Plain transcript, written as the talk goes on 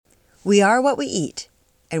We are what we eat,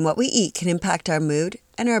 and what we eat can impact our mood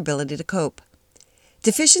and our ability to cope.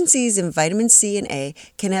 Deficiencies in vitamin C and A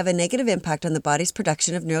can have a negative impact on the body's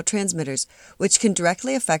production of neurotransmitters, which can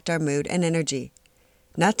directly affect our mood and energy.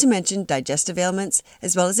 Not to mention digestive ailments,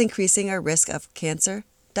 as well as increasing our risk of cancer,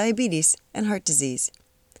 diabetes, and heart disease.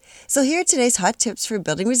 So here are today's hot tips for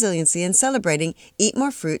building resiliency and celebrating Eat More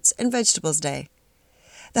Fruits and Vegetables Day.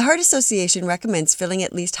 The Heart Association recommends filling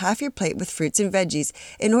at least half your plate with fruits and veggies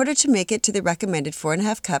in order to make it to the recommended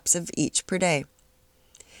 4.5 cups of each per day.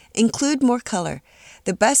 Include more color.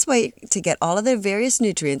 The best way to get all of the various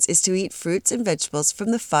nutrients is to eat fruits and vegetables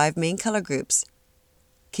from the 5 main color groups.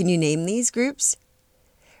 Can you name these groups?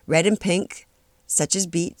 Red and pink, such as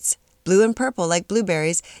beets, blue and purple like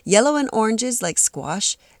blueberries, yellow and oranges like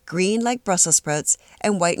squash, green like Brussels sprouts,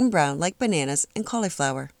 and white and brown like bananas and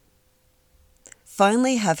cauliflower.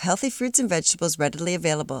 Finally, have healthy fruits and vegetables readily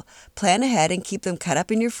available. Plan ahead and keep them cut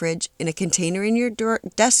up in your fridge, in a container in your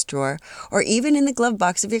desk drawer, or even in the glove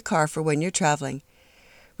box of your car for when you're traveling.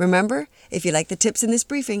 Remember, if you like the tips in this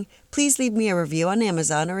briefing, please leave me a review on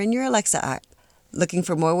Amazon or in your Alexa app. Looking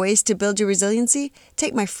for more ways to build your resiliency?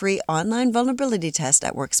 Take my free online vulnerability test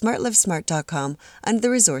at WorkSmartLivesmart.com under the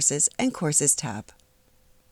Resources and Courses tab.